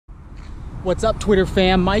What's up, Twitter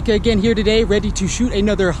fam? Micah again here today, ready to shoot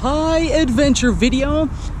another high adventure video.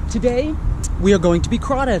 Today, we are going to be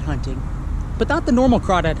crawdad hunting, but not the normal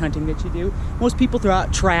crawdad hunting that you do. Most people throw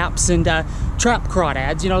out traps and trap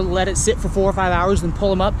crawdads, you know, let it sit for 4 or 5 hours and pull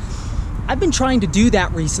them up. I've been trying to do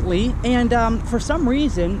that recently, and for some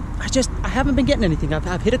reason, I haven't been getting anything.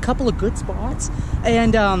 I've hit a couple of good spots,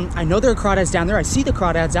 and I know there are crawdads down there. I see the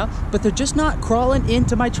crawdads out, but they're just not crawling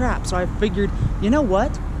into my trap. So I figured, you know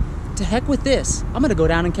what? To heck with this. I'm gonna go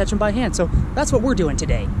down and catch them by hand. So that's what we're doing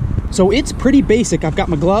today. So it's pretty basic. I've got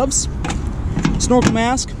my gloves, snorkel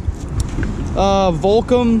mask,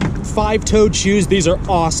 Volcom 5-toed shoes. These are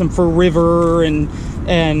awesome for river and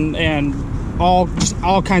all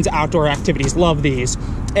kinds of outdoor activities. Love these.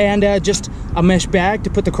 And just a mesh bag to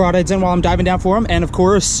put the crawdads in while I'm diving down for them. And of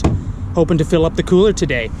course, hoping to fill up the cooler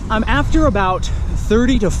today. I'm after about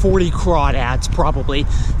 30 to 40 crawdads, probably.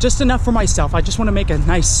 Just enough for myself. I just want to make a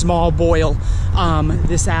nice small boil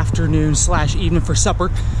this afternoon / evening for supper.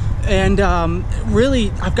 And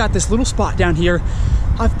really, I've got this little spot down here.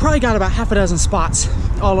 I've probably got about half a dozen spots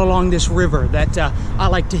all along this river that I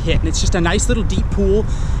like to hit. And it's just a nice little deep pool.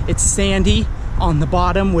 It's sandy on the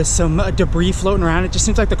bottom with some debris floating around. It just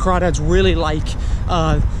seems like the crawdads really like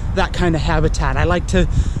that kind of habitat. I like to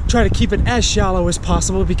try to keep it as shallow as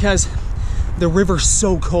possible because the river's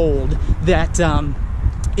so cold that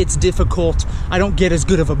it's difficult. I don't get as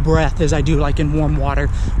good of a breath as I do like in warm water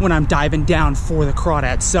when I'm diving down for the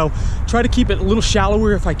crawdads. So try to keep it a little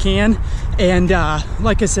shallower if I can. And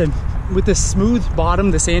like I said, with this smooth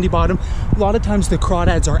bottom, the sandy bottom, a lot of times the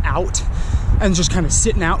crawdads are out and just kind of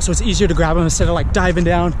sitting out, so it's easier to grab them instead of like diving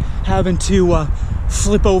down, having to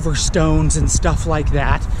flip over stones and stuff like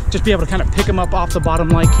that. Just be able to kind of pick them up off the bottom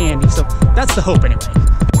like candy. So that's the hope anyway.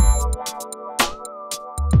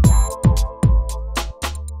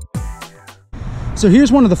 So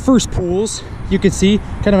here's one of the first pools. You can see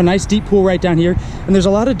kind of a nice deep pool right down here, and there's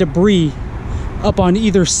a lot of debris up on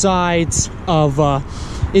either sides of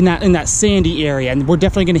in that sandy area, and we're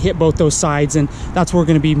definitely going to hit both those sides, and that's where we're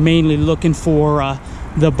going to be mainly looking for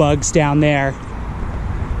the bugs down there.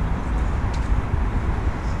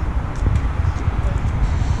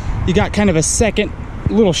 You got kind of a second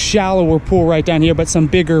little shallower pool right down here, but some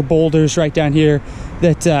bigger boulders right down here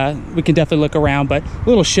that we can definitely look around, but a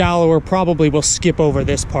little shallower. Probably we'll skip over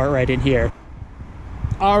this part right in here.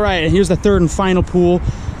 All right, and here's the third and final pool.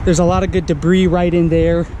 There's a lot of good debris right in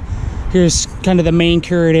there. Here's kind of the main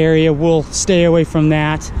current area. We'll stay away from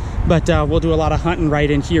that, but we'll do a lot of hunting right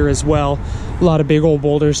in here as well. A lot of big old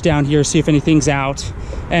boulders down here, see if anything's out.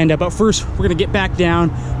 And but first, we're gonna get back down.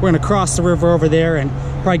 We're gonna cross the river over there and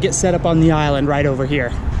probably get set up on the island right over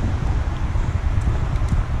here.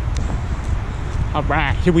 All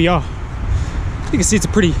right, here we are. You can see it's a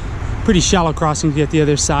pretty shallow crossing to get the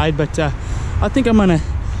other side, but I think I'm gonna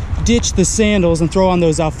ditch the sandals and throw on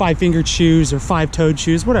those 5-fingered shoes or 5-toed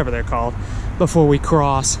shoes, whatever they're called, before we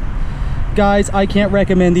cross. Guys, I can't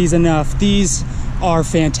recommend these enough. These are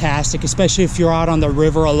fantastic, especially if you're out on the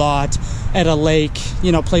river a lot, at a lake,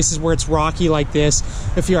 you know, places where it's rocky like this.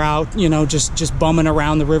 If you're out, you know, just bumming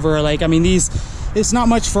around the river or lake. I mean, it's not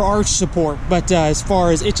much for arch support, but as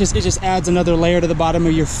far as it just adds another layer to the bottom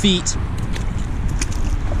of your feet.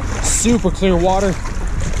 Super clear water.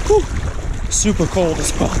 Whew. Super cold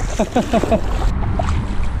as well.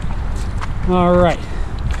 All right,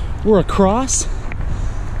 we're across.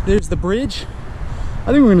 There's the bridge. I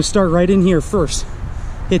think we're gonna start right in here first.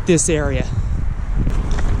 Hit this area.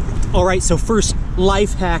 All right, so first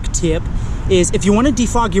life hack tip is if you want to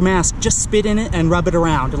defog your mask, just spit in it and rub it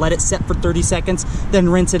around. Let it set for 30 seconds, then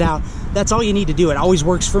rinse it out. That's all you need to do. It always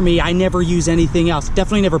works for me. I never use anything else.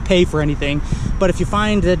 Definitely never pay for anything. But if you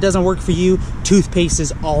find that it doesn't work for you, toothpaste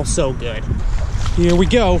is also good. Here we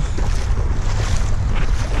go.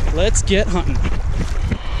 Let's get hunting.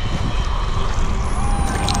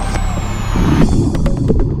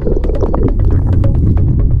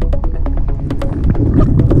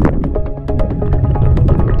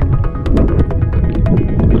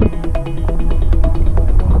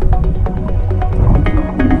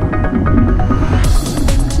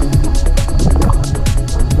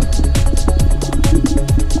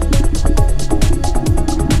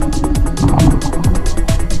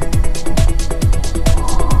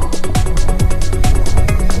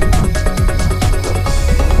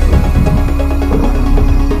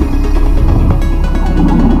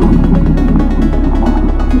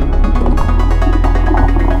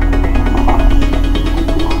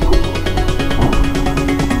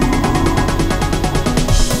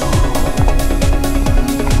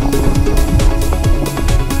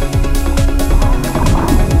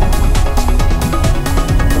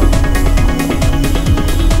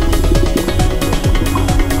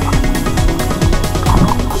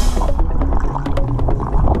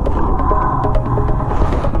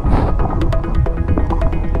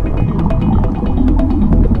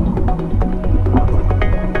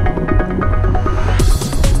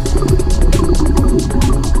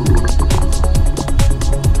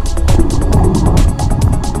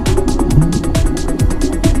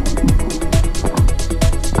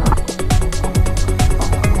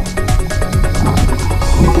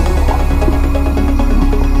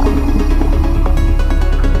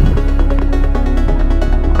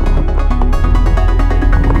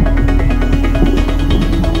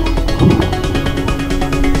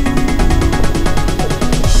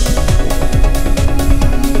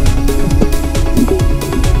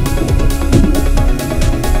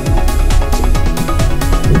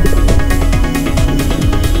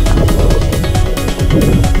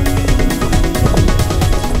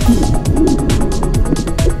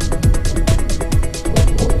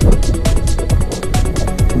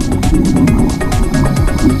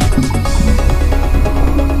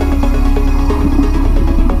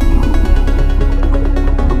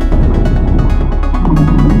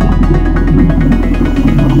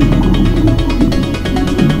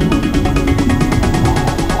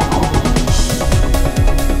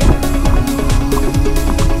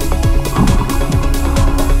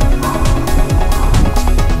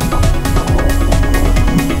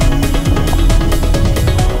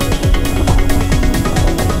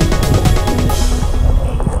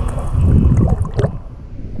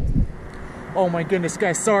 Oh my goodness,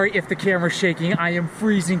 guys, sorry if the camera's shaking. I am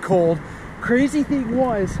freezing cold. Crazy thing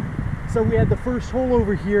was, so we had the first hole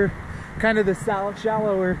over here, kind of the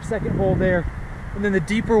shallower second hole there, and then the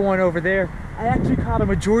deeper one over there. I actually caught a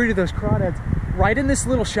majority of those crawdads right in this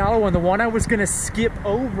little shallow one. The one I was gonna skip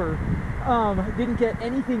over, didn't get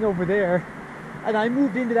anything over there. And I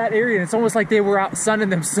moved into that area, and it's almost like they were out sunning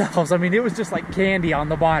themselves. I mean, it was just like candy on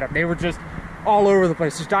the bottom. They were just all over the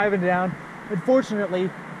place, just diving down.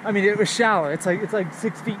 Unfortunately, I mean, it was shallow. It's like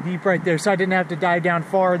 6 feet deep right there, so I didn't have to dive down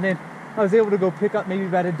far. And then I was able to go pick up maybe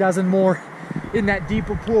about a dozen more in that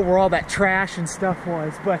deeper pool where all that trash and stuff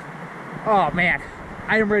was. But, oh man,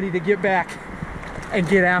 I am ready to get back and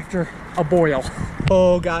get after a boil.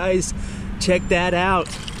 Oh guys, check that out.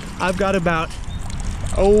 I've got about,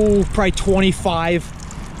 probably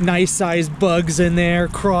 25 nice sized bugs in there,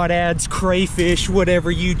 crawdads, crayfish, whatever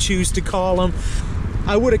you choose to call them.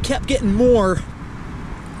 I would have kept getting more,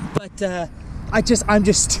 but I'm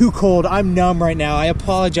just too cold. I'm numb right now. I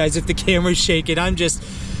apologize if the camera's shaking.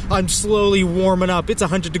 I'm slowly warming up. It's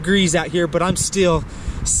 100 degrees out here, but I'm still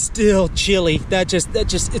chilly. That just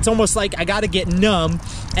it's almost like I gotta get numb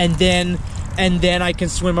and then I can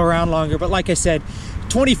swim around longer. But like I said,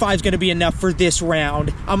 25 is gonna be enough for this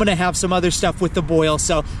round. I'm gonna have some other stuff with the boil,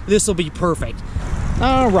 so this will be perfect.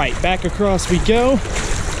 All right, back across we go.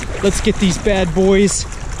 Let's get these bad boys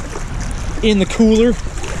in the cooler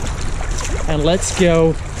and let's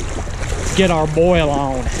go get our boil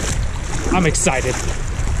on. I'm excited.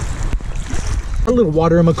 A little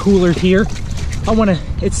water in my cooler here.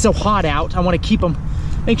 It's so hot out, I wanna keep them,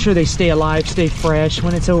 make sure they stay alive, stay fresh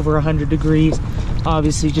when it's over 100 degrees.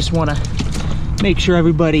 Obviously just wanna make sure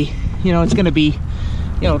everybody, it's gonna be,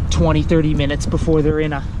 20, 30 minutes before they're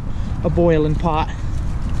in a boiling pot.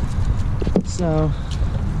 So,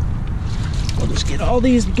 we'll just get all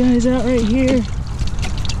these guys out right here.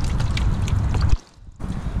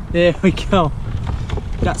 There we go.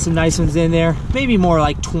 Got some nice ones in there. Maybe more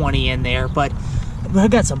like 20 in there, but I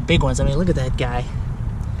got some big ones. I mean, look at that guy.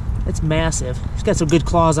 That's massive. He's got some good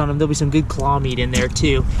claws on him. There'll be some good claw meat in there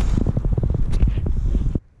too.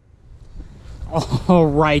 All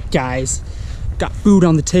right, guys. Got food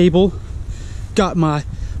on the table. Got my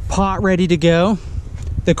pot ready to go.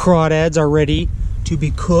 The crawdads are ready to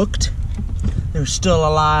be cooked. They're still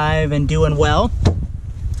alive and doing well.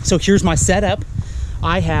 So here's my setup.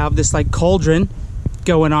 I have this like cauldron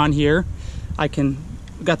going on here.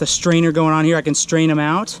 Got the strainer going on here. I can strain them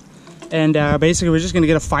out. And basically we're just gonna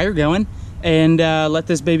get a fire going and let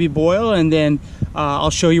this baby boil, and then I'll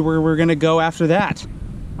show you where we're gonna go after that.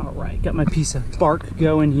 All right, got my piece of bark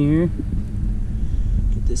going here.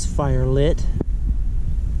 Get this fire lit.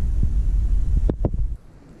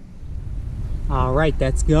 All right,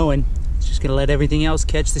 that's going. Just gonna let everything else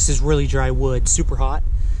catch. This is really dry wood, super hot.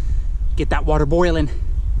 Get that water boiling.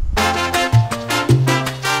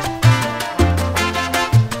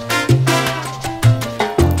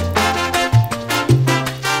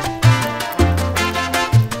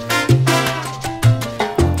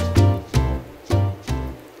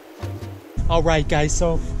 All right, guys,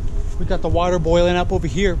 so we got the water boiling up over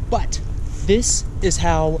here, but this is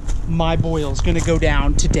how my boil is gonna go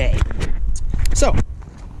down today. So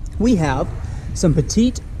we have some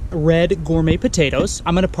petite red gourmet potatoes.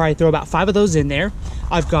 I'm gonna probably throw about 5 of those in there.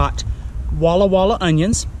 I've got Walla Walla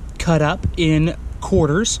onions cut up in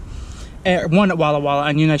quarters, one Walla Walla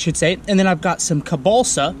onion, I should say, and then I've got some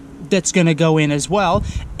cabalsa that's gonna go in as well,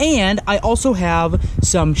 and I also have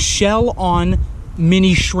some shell-on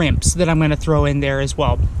mini shrimps that I'm gonna throw in there as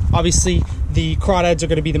well. Obviously, the crawdads are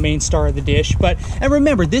gonna be the main star of the dish, and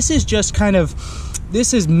remember, this is just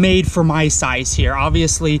this is made for my size here.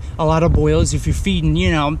 Obviously, a lot of boils, if you're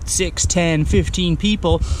feeding, 6, 10, 15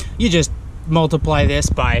 people, you just multiply this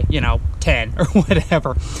by, 10 or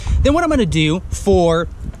whatever. Then what I'm gonna do for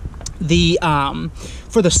the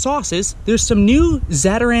sauces, there's some new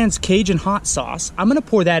Zatarain's Cajun hot sauce. I'm gonna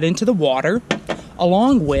pour that into the water,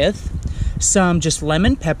 along with some just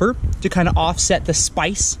lemon pepper to kind of offset the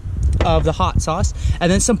spice of the hot sauce, and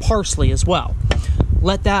then some parsley as well.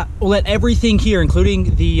 Let everything here,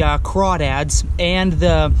 including the crawdads and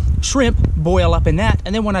the shrimp, boil up in that.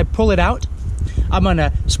 And then when I pull it out, I'm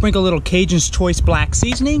gonna sprinkle a little Cajun's Choice black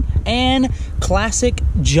seasoning and classic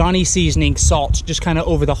Johnny seasoning salt, just kind of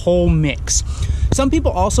over the whole mix. Some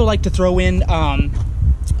people also like to throw in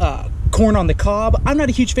corn on the cob. I'm not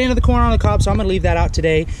a huge fan of the corn on the cob, so I'm gonna leave that out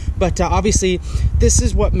today. But obviously, this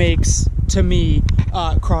is what makes, to me,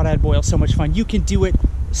 crawdad boil so much fun. You can do it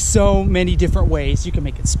so many different ways. You can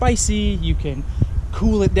make it spicy, you can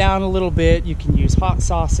cool it down a little bit, you can use hot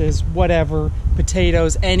sauces, whatever,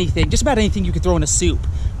 potatoes, anything, just about anything you could throw in a soup.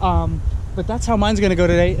 But that's how mine's gonna go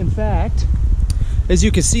today. In fact, as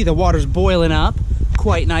you can see, the water's boiling up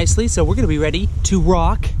quite nicely, so we're gonna be ready to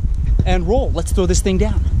rock and roll. Let's throw this thing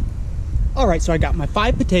down. All right, so I got my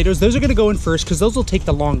 5 potatoes. Those are gonna go in first because those will take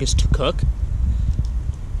the longest to cook.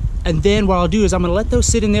 And then what I'll do is I'm gonna let those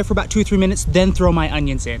sit in there for about 2 or 3 minutes, then throw my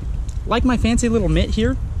onions in. Like my fancy little mitt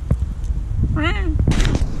here.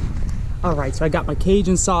 All right, so I got my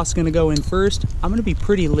Cajun sauce gonna go in first. I'm gonna be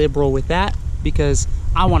pretty liberal with that because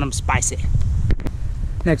I want them spicy.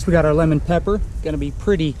 Next, we got our lemon pepper. Gonna be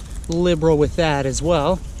pretty liberal with that as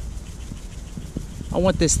well. I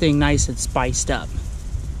want this thing nice and spiced up.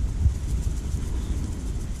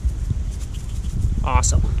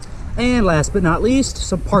 Awesome. And last but not least,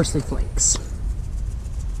 some parsley flakes.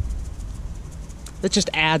 That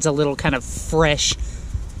just adds a little kind of fresh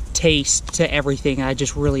taste to everything I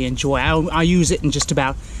just really enjoy. I use it in just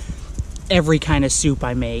about every kind of soup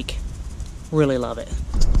I make. Really love it.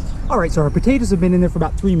 All right, so our potatoes have been in there for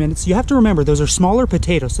about 3 minutes. You have to remember, those are smaller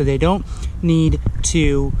potatoes, so they don't need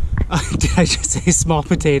to... did I just say small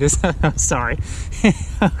potatoes? Sorry.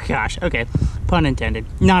 Oh gosh, okay. Pun intended.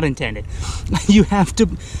 Not intended. You have to...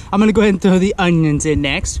 I'm gonna go ahead and throw the onions in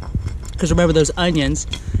next. Because remember, those onions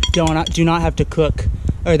do not have to cook,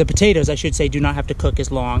 or the potatoes, I should say, do not have to cook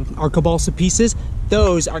as long. Our kielbasa pieces,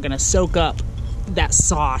 those are gonna soak up that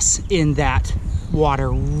sauce in that water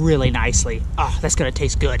really nicely. Oh, that's gonna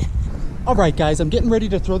taste good. All right, guys, I'm getting ready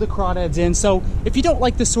to throw the crawdads in. So if you don't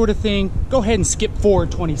like this sort of thing, go ahead and skip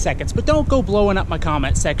forward 20 seconds, but don't go blowing up my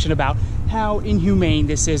comment section about how inhumane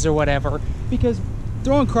this is or whatever, because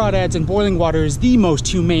throwing crawdads in boiling water is the most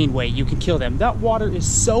humane way you can kill them. That water is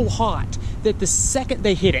so hot that the second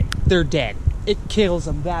they hit it, they're dead. It kills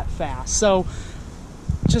them that fast. So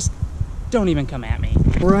just don't even come at me.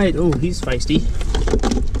 Right, oh, he's feisty.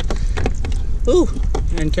 Ooh,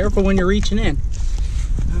 and careful when you're reaching in.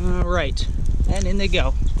 All right, and in they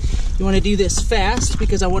go. You want to do this fast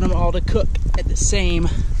because I want them all to cook at the same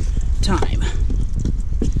time.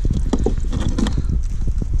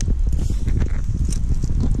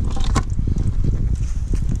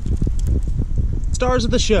 Stars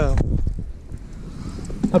of the show.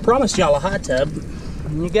 I promised y'all a hot tub,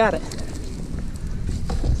 and you got it.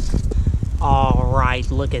 All right,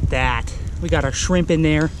 look at that. We got our shrimp in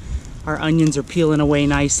there. Our onions are peeling away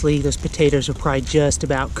nicely. Those potatoes are probably just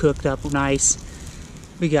about cooked up nice.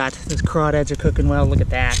 We got those crawdads are cooking well. Look at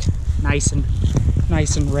that, nice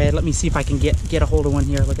and red. Let me see if I can get a hold of one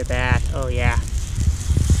here. Look at that. Oh yeah,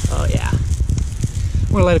 oh yeah.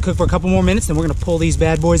 We're gonna let it cook for a couple more minutes, then we're gonna pull these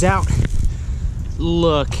bad boys out.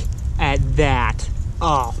 Look at that.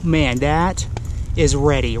 Oh man, that is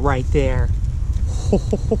ready right there. Ho,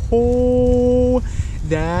 ho, ho, ho.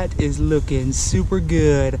 That is looking super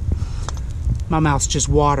good. My mouth's just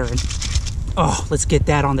watering. Oh, let's get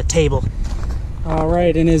that on the table. All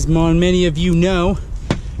right, and as many of you know,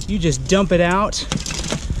 you just dump it out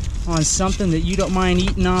on something that you don't mind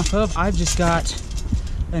eating off of. I've just got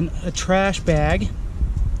a trash bag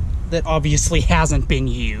that obviously hasn't been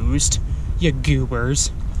used, you goobers.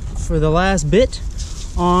 For the last bit,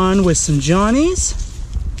 on with some Johnnies.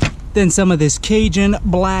 Then some of this Cajun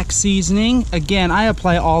black seasoning. Again, I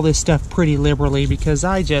apply all this stuff pretty liberally because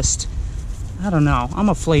I don't know, I'm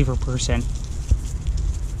a flavor person.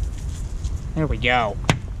 There we go.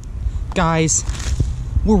 Guys,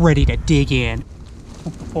 we're ready to dig in.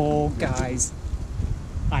 Oh, guys,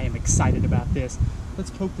 I am excited about this.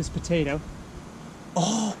 Let's poke this potato.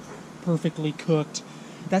 Oh, perfectly cooked.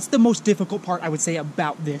 That's the most difficult part, I would say,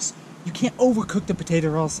 about this. You can't overcook the potato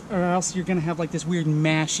or else you're gonna have like this weird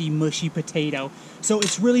mashy, mushy potato. So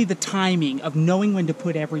it's really the timing of knowing when to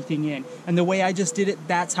put everything in. And the way I just did it,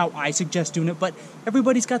 that's how I suggest doing it, but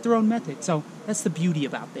everybody's got their own method. So that's the beauty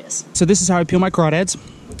about this. So this is how I peel my crawdads.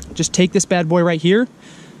 Just take this bad boy right here,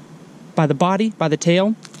 by the body, by the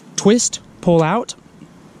tail, twist, pull out.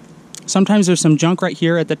 Sometimes there's some junk right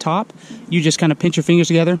here at the top. You just kind of pinch your fingers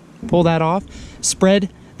together, pull that off, spread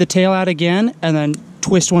the tail out again, and then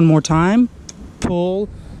twist one more time, pull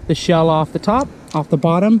the shell off the top, off the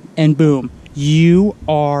bottom, and boom, you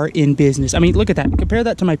are in business. I mean, look at that. Compare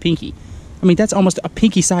that to my pinky. I mean, that's almost a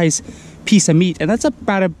pinky size piece of meat, and that's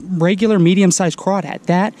about a regular medium-sized crawdad.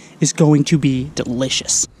 That is going to be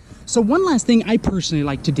delicious. So one last thing I personally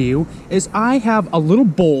like to do is I have a little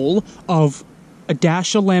bowl of a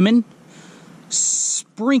dash of lemon,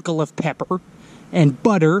 sprinkle of pepper, and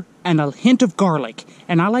butter, and a hint of garlic.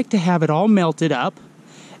 And I like to have it all melted up,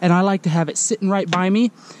 and I like to have it sitting right by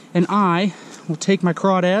me, and I will take my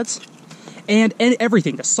crawdads and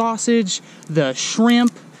everything, the sausage, the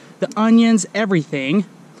shrimp, the onions, everything,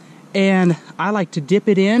 and I like to dip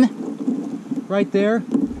it in right there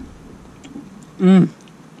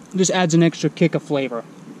Just adds an extra kick of flavor.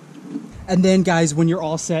 And then, guys, when you're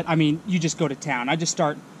all set, I mean, you just go to town. I just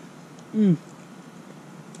start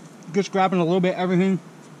just grabbing a little bit of everything.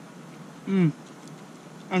 And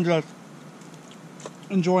just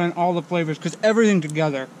enjoying all the flavors, because everything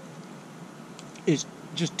together is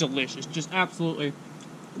just delicious. Just absolutely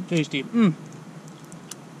tasty. And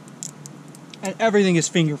everything is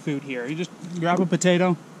finger food here. You just grab a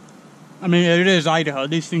potato. I mean, it is Idaho.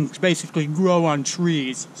 These things basically grow on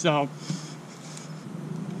trees. So,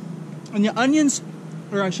 and the onions,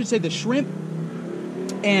 or I should say the shrimp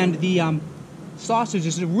and the sausage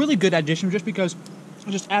is a really good addition, just because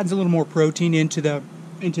it just adds a little more protein into the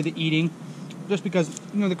eating. Just because,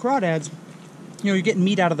 you know, the crawdads, you know, you're getting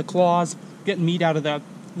meat out of the claws, getting meat out of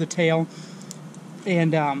the tail,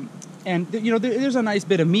 and you know, there's a nice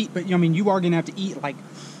bit of meat, but, you know, I mean, you are going to have to eat like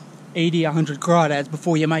 80, 100 crawdads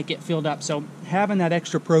before you might get filled up. So having that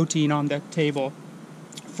extra protein on the table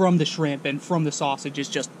from the shrimp and from the sausage is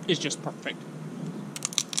just perfect.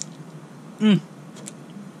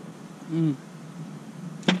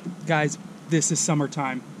 Guys, this is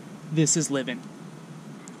summertime. This is living.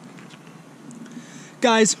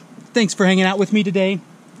 Guys, thanks for hanging out with me today.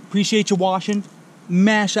 Appreciate you watching.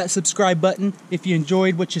 Mash that subscribe button if you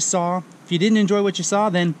enjoyed what you saw. If you didn't enjoy what you saw,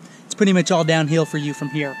 then it's pretty much all downhill for you from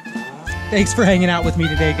here. Thanks for hanging out with me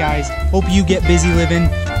today, guys. Hope you get busy living.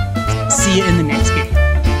 See you in the next game.